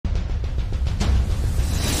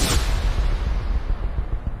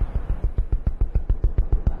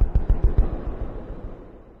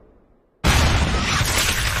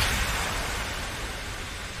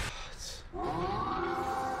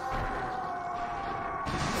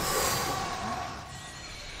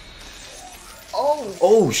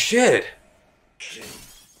Oh shit!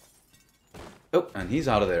 Oh, and he's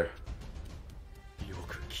out of there.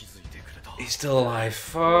 He's still alive.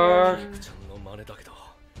 Fuck.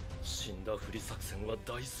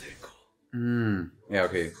 Yeah,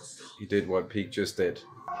 okay. He did what Peak just did.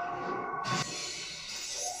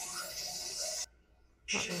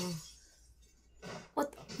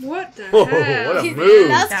 What the hell? What a move!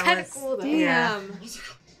 That's kind of cool though. Damn.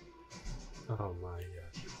 Oh my god.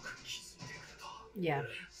 Yeah.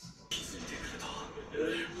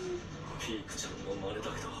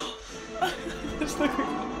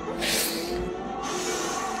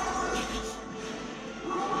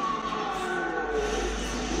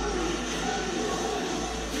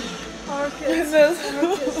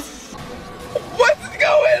 What's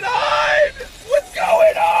going on? What's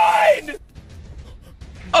going on?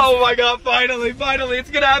 Oh my god, finally, it's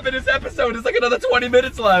gonna happen this episode. It's like another 20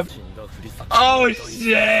 minutes left. Oh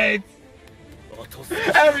shit!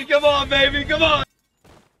 Harry, come on, baby, come on!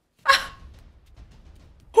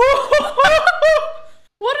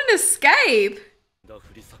 What an escape!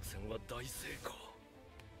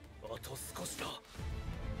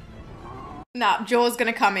 Nah, Jaw's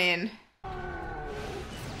gonna come in.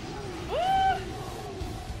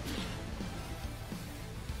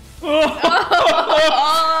 Oh,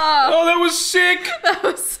 that was sick! That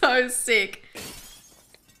was so sick.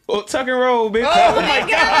 Oh, tuck and roll, bitch. Oh my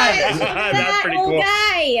god! That's pretty cool.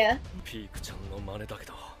 Guy.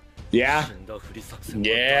 Yeah.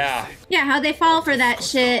 Yeah. Yeah, how'd they fall for that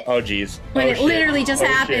shit Oh jeez. when Oh, it shit. literally just Oh,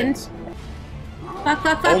 shit. happened? Fuck,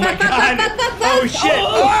 fuck, fuck, Oh my fuck, fuck, god. fuck, fuck, fuck, Oh fuck. shit.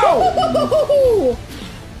 Oh,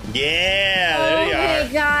 Yeah. There you oh are. my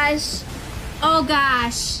gosh. Oh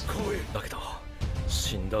gosh.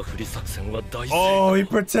 Oh, he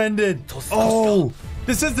pretended. Oh,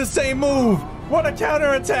 this is the same move. What a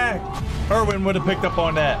counterattack. Erwin would have picked up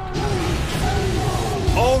on that.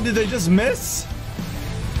 Oh, did they just miss?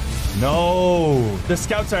 No, the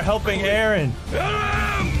scouts are helping Eren.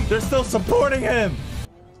 They're still supporting him.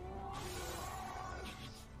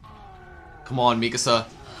 Come on, Mikasa.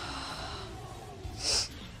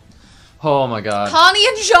 Oh my god. Connie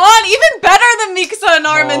and John, even better than Mikasa and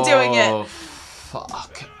Armin doing it. Oh,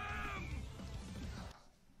 fuck.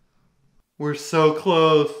 We're so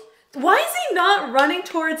close. Why is he not running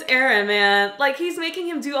towards Eren, man? Like, he's making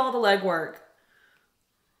him do all the legwork.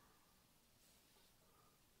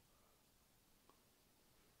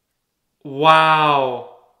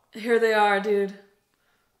 Wow. Here they are, dude.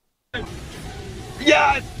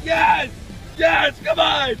 Yes! Yes! Yes! Come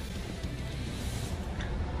on!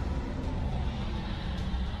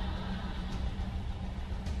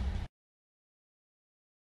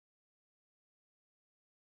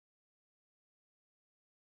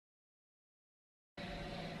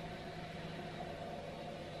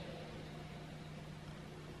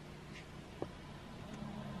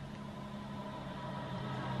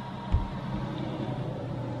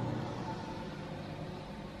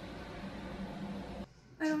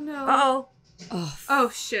 I don't know. Uh-oh. Oh,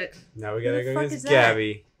 shit. Now we gotta Who the go fuck against is that?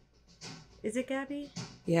 Gabi. Is it Gabi?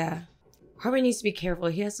 Yeah. Harvey needs to be careful.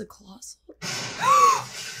 He has a colossal. What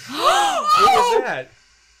was that?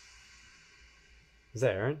 Is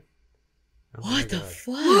that Eren? Oh my What the God.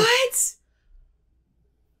 fuck? What?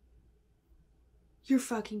 You're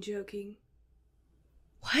fucking joking.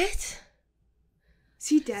 What? Is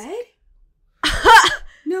he dead?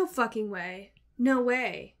 No fucking way. No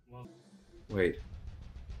way. Wait.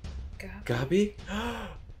 Gabi?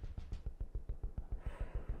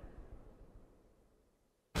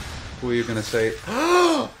 Who are you gonna say?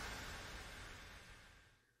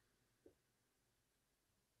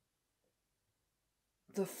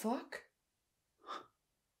 The fuck?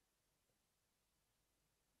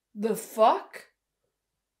 The fuck?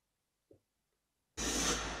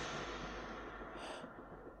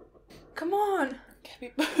 Come on.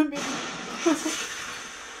 Gabi.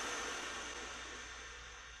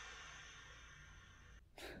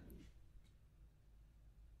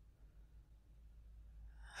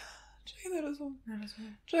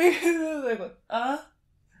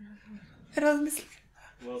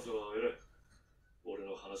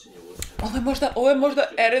 Ovo je možda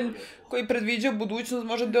Eren koji predviđa budućnost,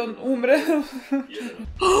 možda da on umre.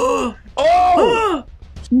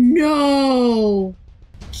 No.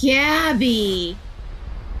 Gabby.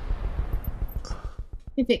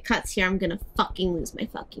 If it cuts here, I'm gonna fucking lose my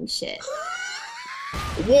fucking shit.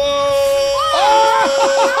 Whoa!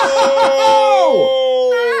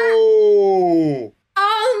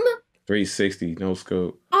 360, no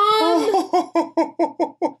scope.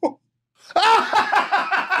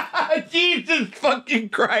 Jesus fucking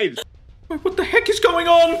Christ! What the heck is going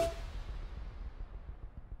on?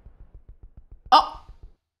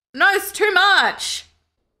 No, it's too much.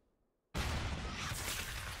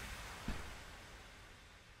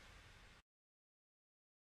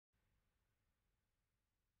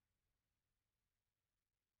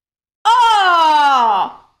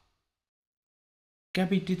 Oh!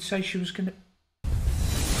 Gabby did say she was gonna.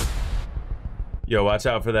 Yo, watch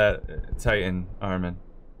out for that Titan, Armin.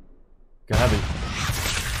 Gabi.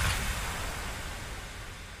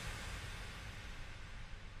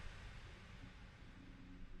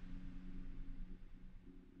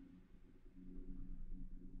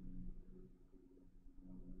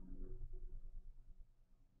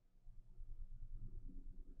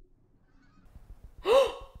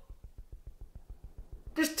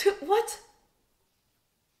 There's two. What?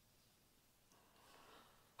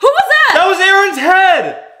 Who was that? That was Aaron's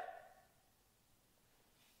head!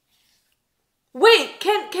 Wait,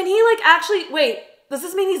 can he like actually wait? Does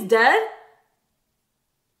this mean he's dead?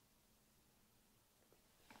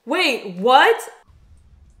 Wait, what?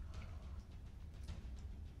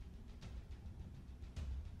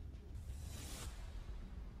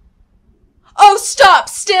 Oh, stop!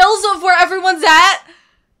 Stills of where everyone's at?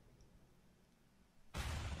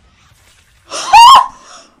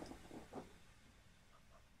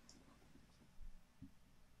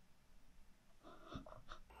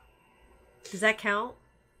 Does that count?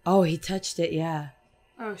 Oh, he touched it, yeah.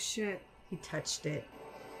 Oh shit. He touched it.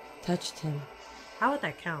 Touched him. How would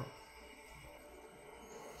that count?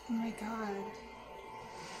 Oh my god.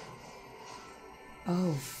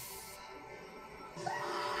 Oh.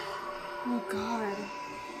 Oh god.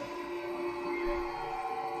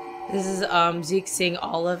 This is Zeke seeing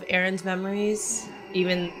all of Aaron's memories,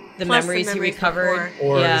 even the Plus the memories he memories recovered.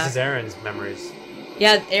 Or yeah. this is Aaron's memories.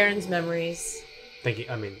 Yeah, Aaron's memories.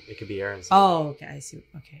 I mean, it could be Aaron's. Oh, okay, I see.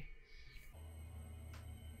 Okay.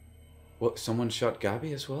 What, someone shot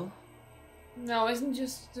Gabi as well? No, isn't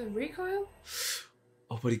just the recoil?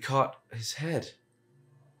 Oh, but he caught his head.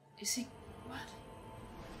 Is he what?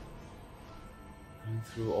 Going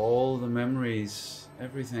through all the memories,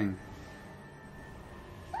 everything.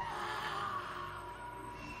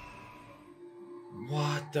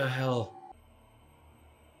 What the hell?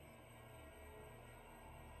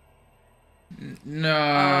 No.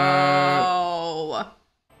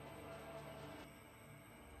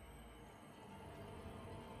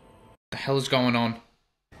 The hell is going on?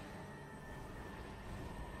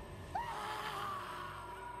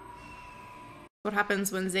 What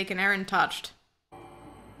happens when Zeke and Eren touched?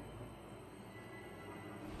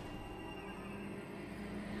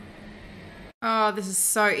 Oh, this is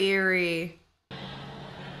so eerie.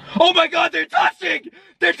 Oh my god, they're touching!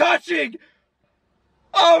 They're touching!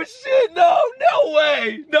 Oh shit, no! No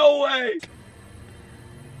way! No way!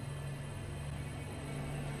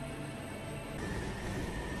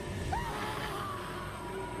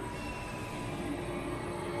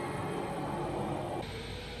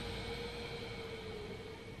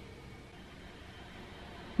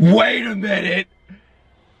 Wait a minute!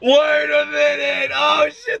 Wait a minute! Oh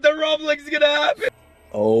shit, the rumbling's gonna happen!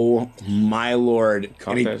 Oh my lord.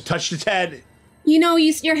 And he Contest. touched his head. You know,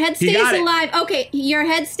 your head He stays got it. alive. Okay, your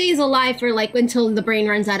head stays alive for like until the brain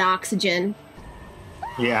runs out of oxygen.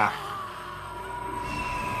 Yeah.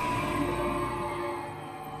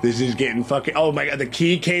 This is getting fucking. Oh my god, the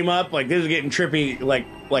key came up. Like, this is getting trippy like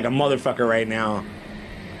a motherfucker right now.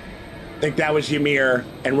 I think that was Ymir,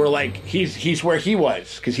 and we're like, he's where he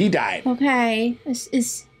was, because he died. Okay,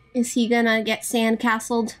 is he gonna get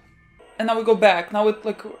sandcastled? And now we go back. Now it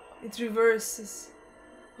like It reverses.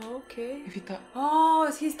 Okay. if he touch.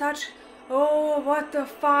 Oh, he's touched. Oh, what the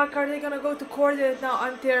fuck? Are they gonna go to coordinate now?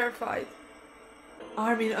 I'm terrified.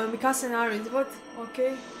 Armin, Mikasa and Armin. What?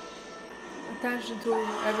 Okay. Attention to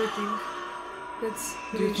everything. That's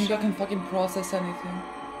Do you think I can fucking process anything?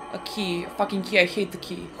 A key, a fucking key. I hate the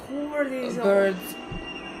key. Who are these? Birds.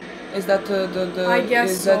 Is that the? I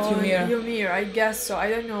guess is so. that Ymir? Ymir, I guess so. I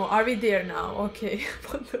don't know. Are we there now? Okay.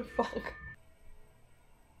 What the fuck?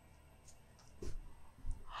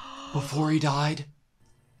 Before he died?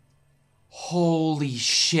 Holy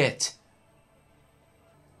shit.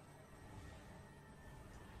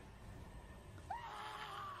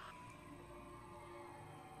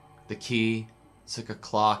 The key, it's like a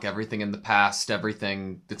clock, everything in the past,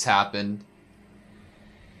 everything that's happened.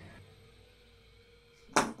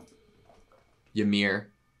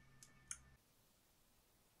 Ymir.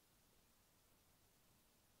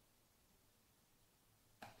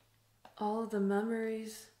 All the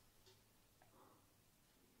memories.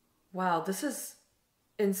 Wow, this is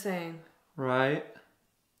insane. Right?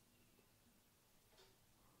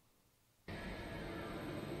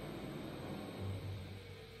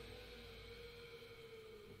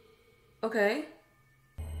 Okay.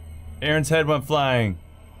 Eren's head went flying.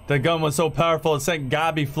 The gun was so powerful it sent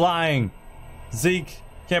Gabi flying. Zeke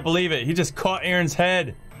can't believe it. He just caught Eren's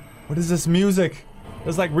head. What is this music?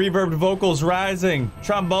 There's like reverbed vocals rising.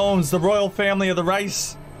 Trombones, the royal family of the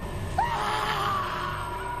rice.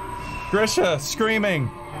 Grisha screaming.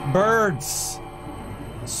 Birds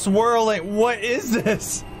swirling. What is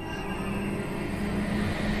this?